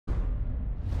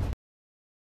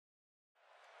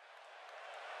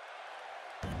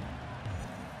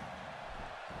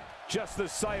Just the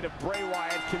sight of Bray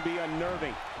Wyatt can be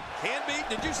unnerving. Can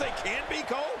be? Did you say can be,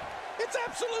 Cole? It's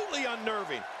absolutely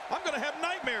unnerving. I'm going to have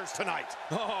nightmares tonight.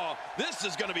 Oh, this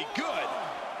is going to be good.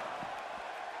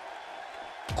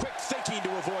 Quick thinking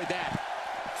to avoid that.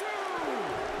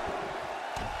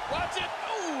 Watch it.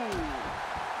 Ooh.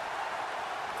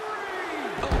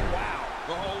 Oh, wow.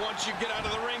 Oh, once you get out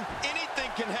of the ring, anything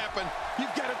can happen.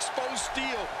 You've got exposed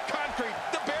steel, concrete,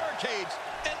 the barricades,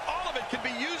 and all of it can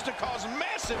be used to cause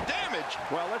massive damage.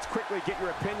 Well, let's quickly get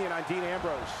your opinion on Dean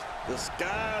Ambrose. The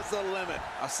sky's the limit.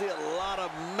 I see a lot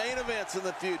of main events in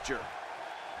the future.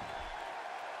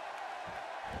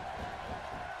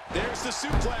 There's the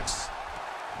suplex.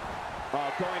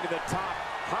 Oh, going to the top.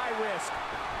 High risk.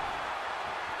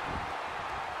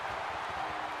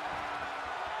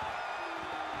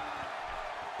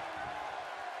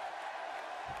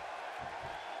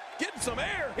 Getting some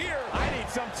air here. I need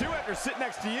some too after sitting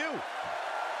next to you.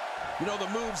 You know, the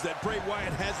moves that Bray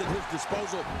Wyatt has at his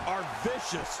disposal are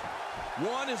vicious.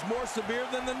 One is more severe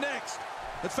than the next.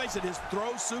 Let's face it, his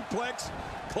throw suplex,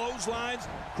 clotheslines,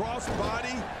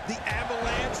 crossbody, the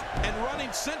avalanche, and running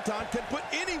senton can put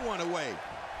anyone away.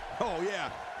 Oh, yeah,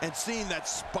 and seeing that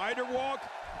spider walk,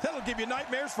 that'll give you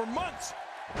nightmares for months.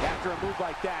 After a move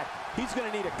like that, he's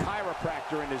going to need a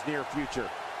chiropractor in his near future.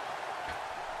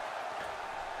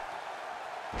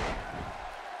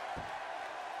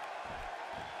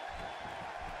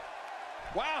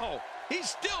 Wow, he's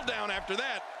still down after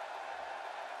that.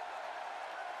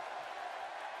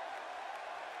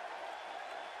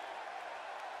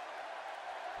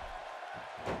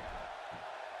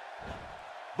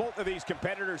 Both of these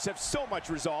competitors have so much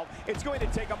resolve, it's going to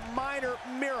take a minor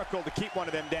miracle to keep one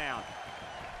of them down.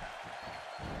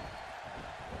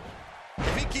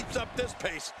 If he keeps up this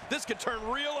pace, this could turn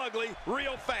real ugly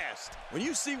real fast. When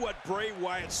you see what Bray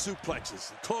Wyatt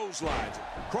suplexes, clotheslines,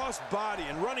 crossbody,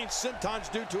 and running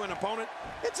sentons do to an opponent,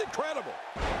 it's incredible.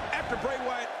 After Bray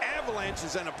Wyatt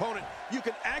avalanches an opponent, you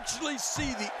can actually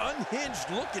see the unhinged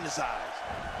look in his eyes.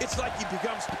 It's like he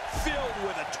becomes filled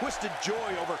with a twisted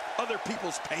joy over other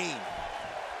people's pain.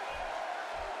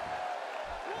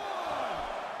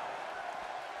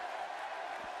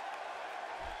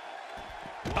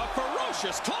 A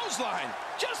ferocious clothesline,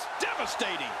 just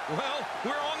devastating. Well,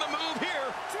 we're on the move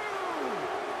here.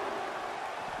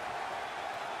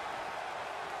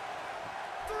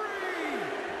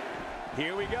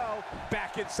 Here we go,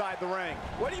 back inside the ring.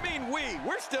 What do you mean we?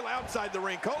 We're still outside the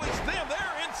ring, Cole. It's them,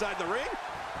 they're inside the ring.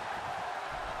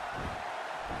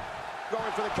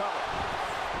 Going for the cover.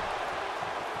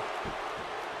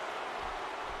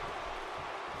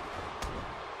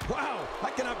 Wow,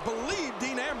 I cannot believe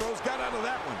Dean Ambrose got out of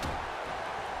that one.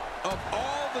 Of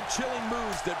all the chilling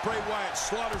moves that Bray Wyatt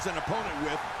slaughters an opponent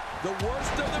with, the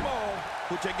worst of them all,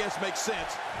 which I guess makes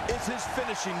sense, is his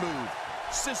finishing move,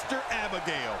 Sister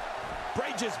Abigail.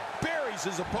 Bray just buries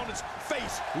his opponent's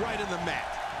face right in the mat.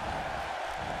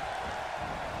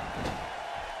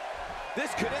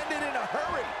 This could end it in a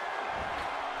hurry.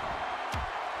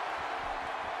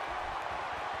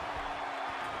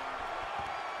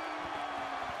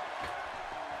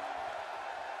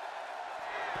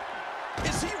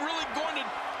 Is he really going to...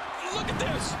 Look at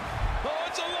this. Oh,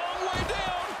 it's a long way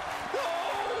down.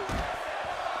 Oh.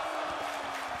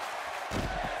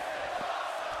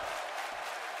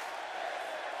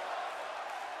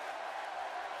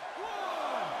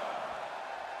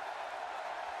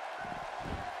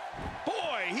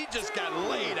 Boy, he just got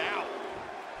laid out.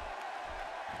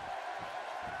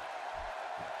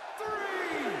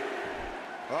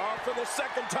 Oh, for the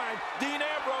second time, Dean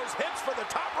Ambrose hits for the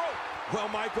top rope. Well,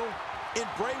 Michael, in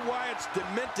Bray Wyatt's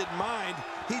demented mind,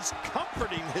 he's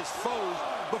comforting his foes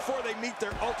before they meet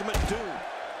their ultimate doom.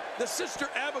 The Sister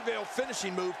Abigail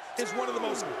finishing move is one of the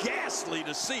most ghastly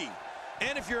to see.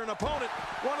 And if you're an opponent,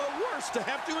 one of the worst to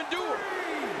have to endure.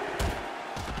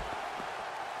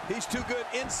 He's too good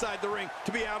inside the ring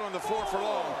to be out on the floor for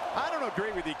long. I don't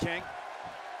agree with you, King.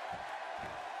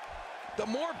 The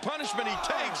more punishment he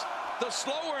takes, the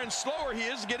slower and slower he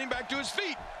is getting back to his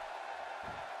feet.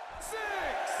 6.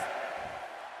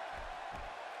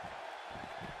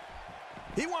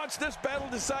 He wants this battle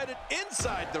decided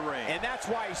inside the ring. And that's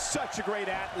why he's such a great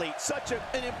athlete, such an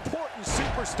important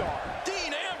superstar.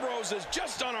 Dean Ambrose is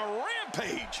just on a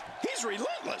rampage. He's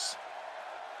relentless.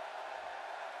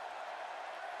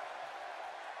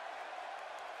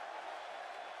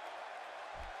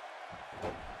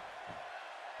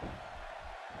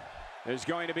 There's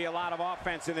going to be a lot of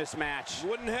offense in this match.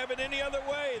 Wouldn't have it any other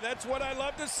way. That's what I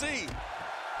love to see.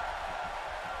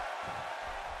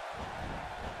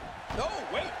 Oh,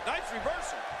 wait, nice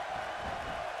reversal.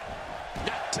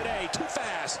 Not today, too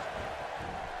fast.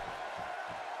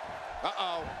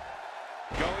 Uh-oh.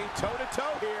 Going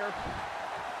toe-to-toe here.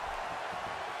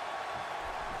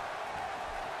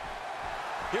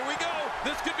 Here we go.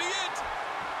 This could be it.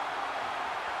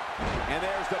 And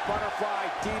there's the butterfly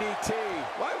DDT.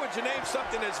 Why would you name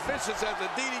something as vicious as a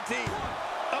DDT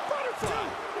a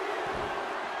butterfly?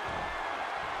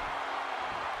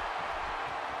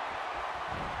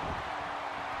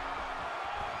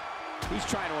 He's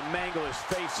trying to mangle his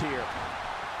face here.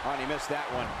 Oh, and he missed that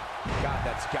one. God,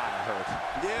 that's gotta hurt.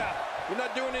 Yeah, you're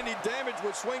not doing any damage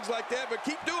with swings like that, but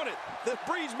keep doing it. The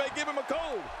breeze may give him a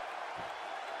cold.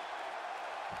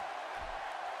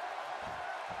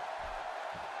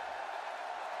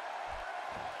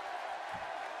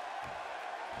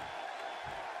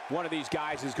 One of these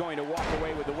guys is going to walk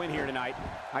away with the win here tonight.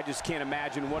 I just can't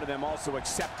imagine one of them also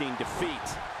accepting defeat.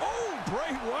 Oh,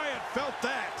 Bray Wyatt felt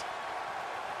that.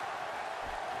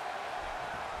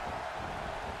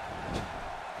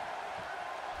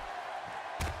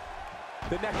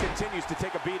 The neck continues to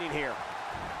take a beating here.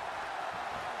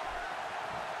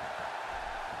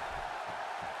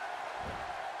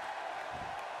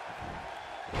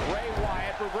 Bray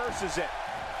Wyatt reverses it.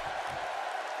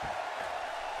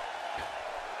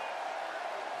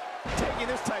 Taking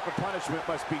this type of punishment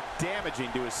must be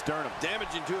damaging to his sternum.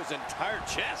 Damaging to his entire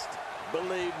chest.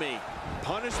 Believe me,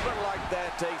 punishment like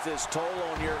that takes its toll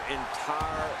on your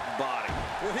entire body.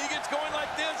 When he gets going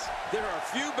like this, there are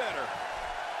few better.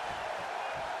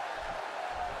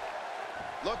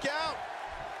 Look out!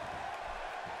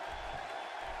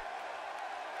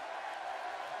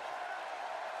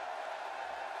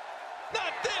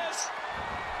 Not this!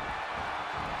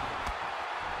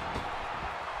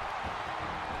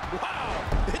 Wow!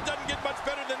 It doesn't get much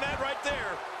better than that right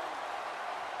there.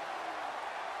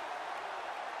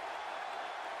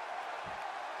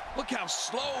 Look how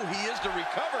slow he is to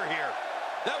recover here.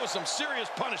 That was some serious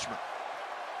punishment.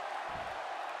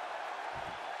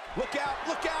 Look out,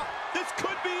 look out! This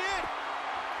could be it!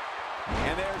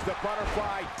 And there's the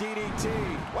butterfly DDT.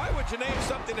 Why would you name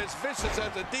something as vicious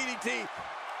as a DDT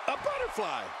a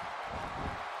butterfly?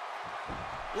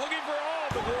 Looking for all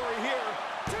the glory here.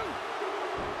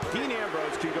 Dean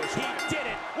Ambrose can go. He did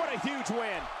it! What a huge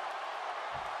win!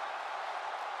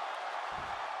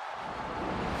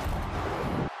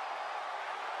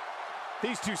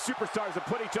 These two superstars have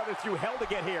put each other through hell to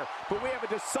get here, but we have a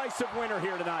decisive winner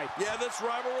here tonight. Yeah, this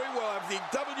rivalry will have the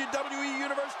WWE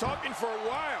Universe talking for a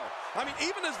while. I mean,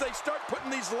 even as they start putting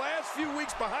these last few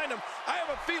weeks behind them, I have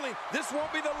a feeling this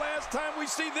won't be the last time we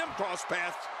see them cross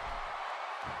paths.